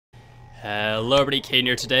Hello everybody, Caden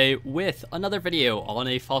here today with another video on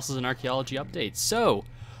a fossils and archaeology update. So,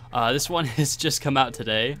 this one has just come out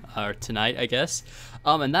today, or tonight I guess,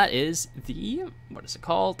 and that is the, what is it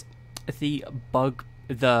called? The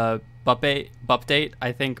update,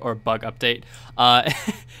 I think, or bug update.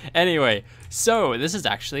 Anyway, so this is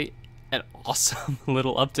actually an awesome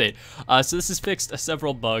little update. So this has fixed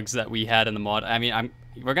several bugs that we had in the mod. I mean,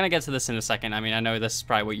 we're gonna get to this in a second. I mean, I know this is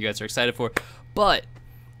probably what you guys are excited for, but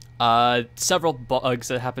several bugs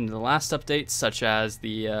that happened in the last update, such as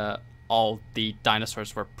the all the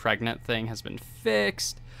dinosaurs were pregnant thing has been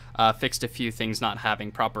fixed. Fixed a few things not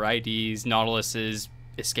having proper IDs, Nautiluses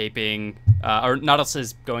escaping, or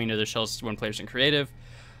Nautiluses going to their shells when players in creative.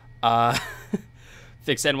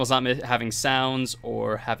 Fixed animals not having sounds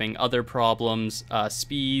or having other problems.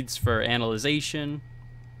 Speeds for analyzation.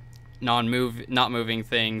 Not moving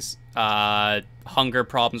things. Hunger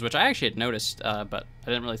problems, which I actually had noticed, but I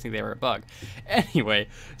didn't really think they were a bug. Anyway,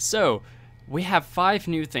 so we have 5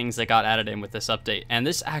 new things that got added in with this update, and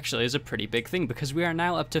this actually is a pretty big thing because we are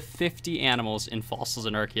now up to 50 animals in fossils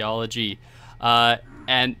and archaeology.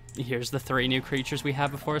 And here's the 3 new creatures we have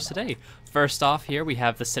before us today. First off here we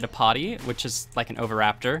have the Pseudopody, which is like an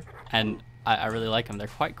oviraptor, and I really like them. They're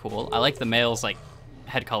quite cool. I like the male's like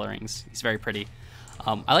head colorings. He's very pretty.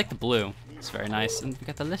 I like the blue. It's very nice. And we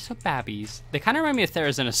got the little babbies. They kind of remind me of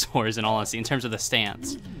Therizinosaurs in all honesty in terms of the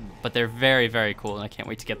stance. But they're very, very cool, and I can't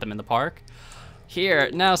wait to get them in the park. Here,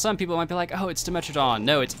 now some people might be like, oh, it's Dimetrodon.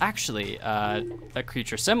 No, it's actually a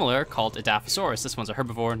creature similar called Edaphosaurus. This one's a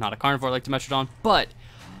herbivore, not a carnivore like Dimetrodon, but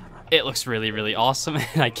it looks really, really awesome,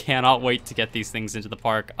 and I cannot wait to get these things into the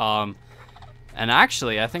park. And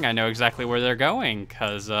actually, I think I know exactly where they're going,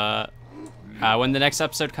 because when the next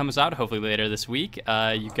episode comes out, hopefully later this week,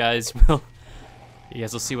 you guys will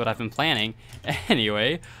see what I've been planning.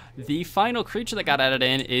 Anyway, the final creature that got added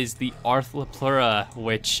in is the Arthropleura,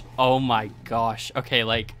 which, oh my gosh. Okay,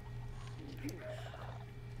 like,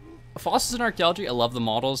 fossils and archaeology, I love the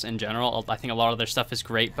models in general. I think a lot of their stuff is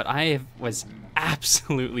great, but I was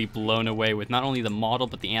absolutely blown away with not only the model,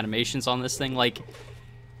 but the animations on this thing. Like,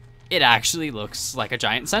 it actually looks like a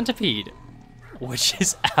giant centipede, which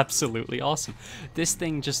is absolutely awesome. This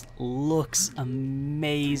thing just looks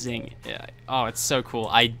amazing. Yeah. Oh, it's so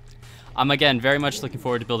cool. I'm again very much looking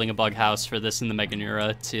forward to building a bug house for this and the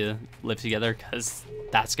Meganura to live together, because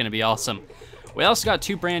that's going to be awesome. We also got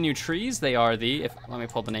 2 brand new trees. They are let me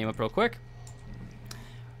pull the name up real quick.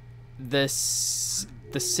 The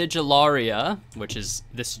Sigillaria, which is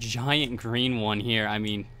this giant green one here. I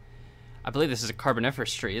mean, I believe this is a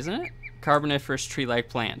carboniferous tree, isn't it? Carboniferous tree-like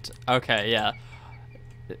plant. Okay, yeah.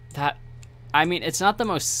 I mean, it's not the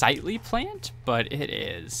most sightly plant, but it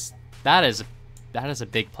is. That is a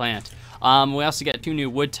big plant. We also get 2 new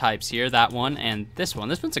wood types here, that one and this one.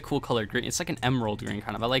 This one's a cool colored green. It's like an emerald green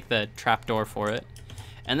kind of. I like the trapdoor for it.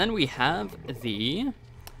 And then we have the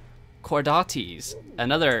Chordates,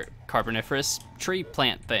 another carboniferous tree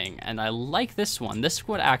plant thing. And I like this one. This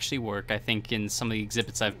would actually work, I think, in some of the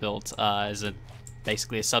exhibits I've built as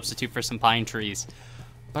basically a substitute for some pine trees.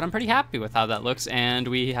 But I'm pretty happy with how that looks, and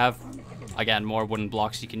we have, again, more wooden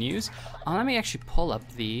blocks you can use. Let me actually pull up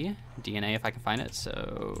the DNA if I can find it.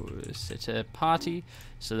 So, Pseudopody.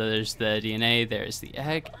 So there's the DNA, there's the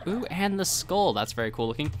egg. Ooh, and the skull. That's very cool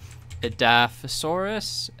looking.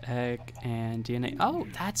 Edaphosaurus, egg, and DNA. Oh,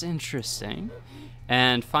 that's interesting.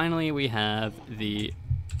 And finally, we have the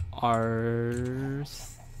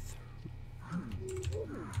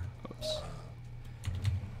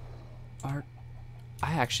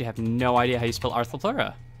I actually have no idea how you spell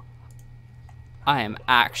Arthropleura. I am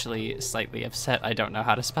actually slightly upset I don't know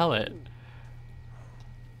how to spell it.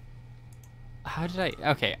 How did I...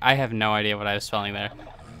 Okay, I have no idea what I was spelling there.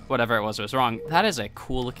 Whatever it was wrong. That is a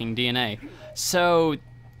cool looking DNA. So...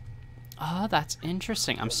 Oh, that's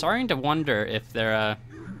interesting. I'm starting to wonder if they're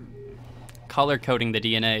color coding the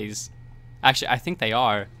DNAs. Actually, I think they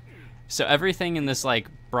are. So everything in this like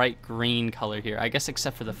bright green color here, I guess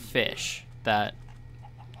except for the fish that...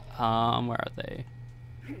 where are they?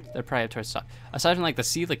 They're probably up towards the top. Aside from like the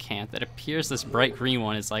coelacanth, it appears this bright green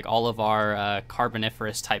one is like all of our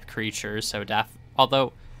carboniferous type creatures. So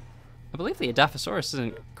although I believe the Edaphosaurus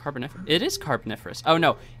isn't carboniferous. It is carboniferous. Oh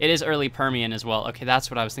no, it is early Permian as well. Okay,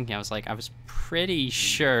 that's what I was thinking. I was pretty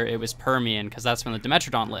sure it was Permian because that's when the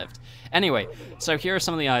Dimetrodon lived. Anyway, so here are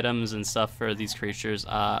some of the items and stuff for these creatures.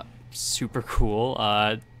 Super cool.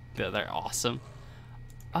 They're awesome.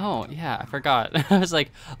 Oh, yeah, I forgot. I was like,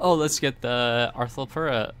 oh, let's get the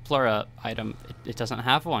Arthropleura item. It doesn't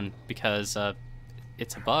have one because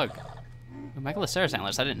it's a bug. Megaloceros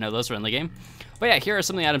antlers, I didn't know those were in the game. But yeah, here are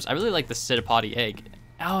some of the items. I really like the Pseudopody egg.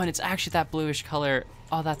 Oh, and it's actually that bluish color.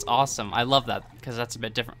 Oh, that's awesome. I love that because that's a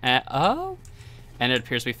bit different. Oh, and it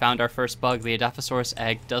appears we found our first bug. The Adaphosaurus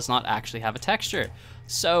egg does not actually have a texture.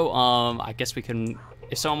 So, I guess we can,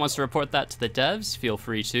 if someone wants to report that to the devs, feel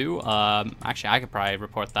free to. Actually, I could probably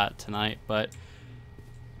report that tonight, but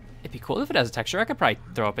it'd be cool if it has a texture. I could probably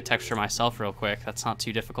throw up a texture myself real quick. That's not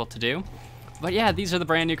too difficult to do. But yeah, these are the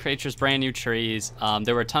brand new creatures, brand new trees.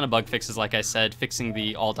 There were a ton of bug fixes, like I said, fixing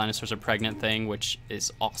the all dinosaurs are pregnant thing, which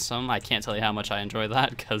is awesome. I can't tell you how much I enjoy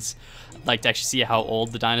that, because I'd like to actually see how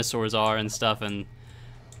old the dinosaurs are and stuff, and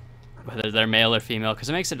whether they're male or female, because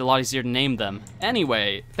it makes it a lot easier to name them.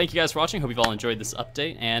 Anyway, thank you guys for watching. Hope you've all enjoyed this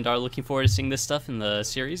update, and are looking forward to seeing this stuff in the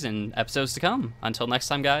series and episodes to come. Until next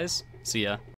time, guys, see ya.